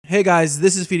Hey guys,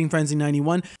 this is Feeding Frenzy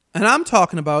 91, and I'm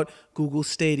talking about Google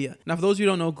Stadia. Now, for those of you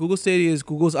who don't know, Google Stadia is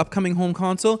Google's upcoming home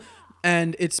console,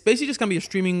 and it's basically just going to be a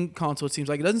streaming console, it seems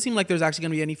like. It doesn't seem like there's actually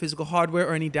going to be any physical hardware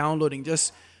or any downloading,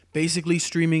 just basically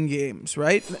streaming games,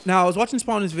 right? Now, I was watching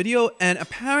Spawn's video, and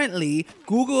apparently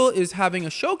Google is having a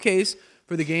showcase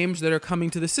for the games that are coming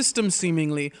to the system,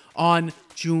 seemingly, on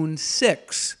June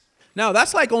 6th. Now,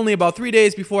 that's like only about 3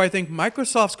 days before, I think,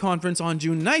 Microsoft's conference on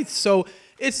June 9th, so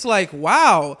it's like,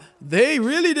 wow, they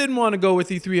really didn't want to go with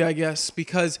E3, I guess,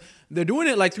 because they're doing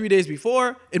it like 3 days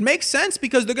before. It makes sense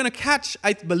because they're going to catch,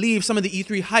 I believe, some of the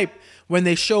E3 hype when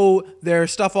they show their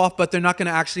stuff off, but they're not going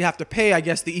to actually have to pay, I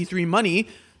guess, the E3 money.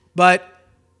 But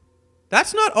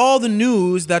that's not all the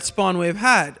news that Spawnwave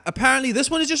had. Apparently, this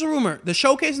one is just a rumor. The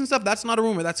showcase and stuff, that's not a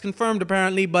rumor. That's confirmed,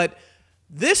 apparently. But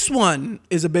this one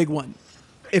is a big one,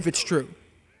 if it's true.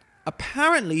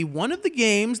 Apparently, one of the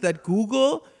games that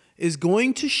Google is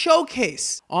going to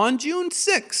showcase on June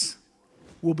 6th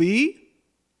will be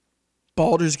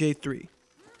Baldur's Gate 3.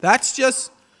 That's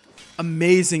just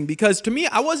amazing because to me,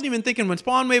 I wasn't even thinking when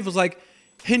Spawnwave was like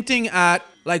hinting at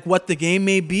like what the game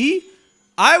may be.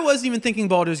 I wasn't even thinking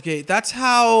Baldur's Gate. That's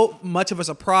how much of a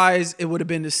surprise it would have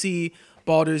been to see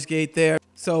Baldur's Gate there.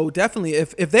 So definitely,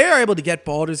 if they are able to get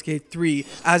Baldur's Gate 3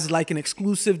 as like an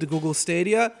exclusive to Google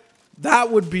Stadia, that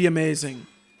would be amazing.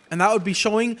 And that would be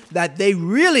showing that they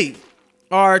really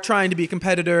are trying to be a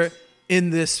competitor in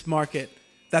this market.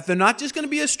 That they're not just going to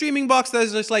be a streaming box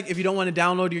that's just like if you don't want to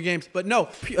download your games. But no,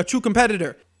 a true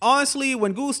competitor. Honestly,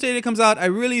 when Google Stadia comes out, I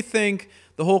really think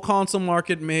the whole console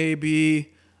market may be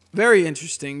very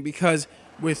interesting. Because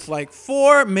with like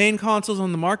 4 main consoles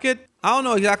on the market, I don't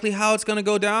know exactly how it's going to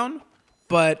go down.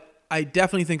 But I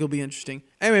definitely think it'll be interesting.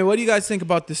 Anyway, what do you guys think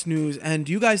about this news? And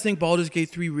do you guys think Baldur's Gate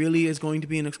 3 really is going to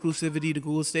be an exclusivity to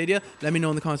Google Stadia? Let me know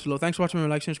in the comments below. Thanks for watching.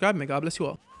 Remember to like, share, and subscribe. May God bless you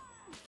all.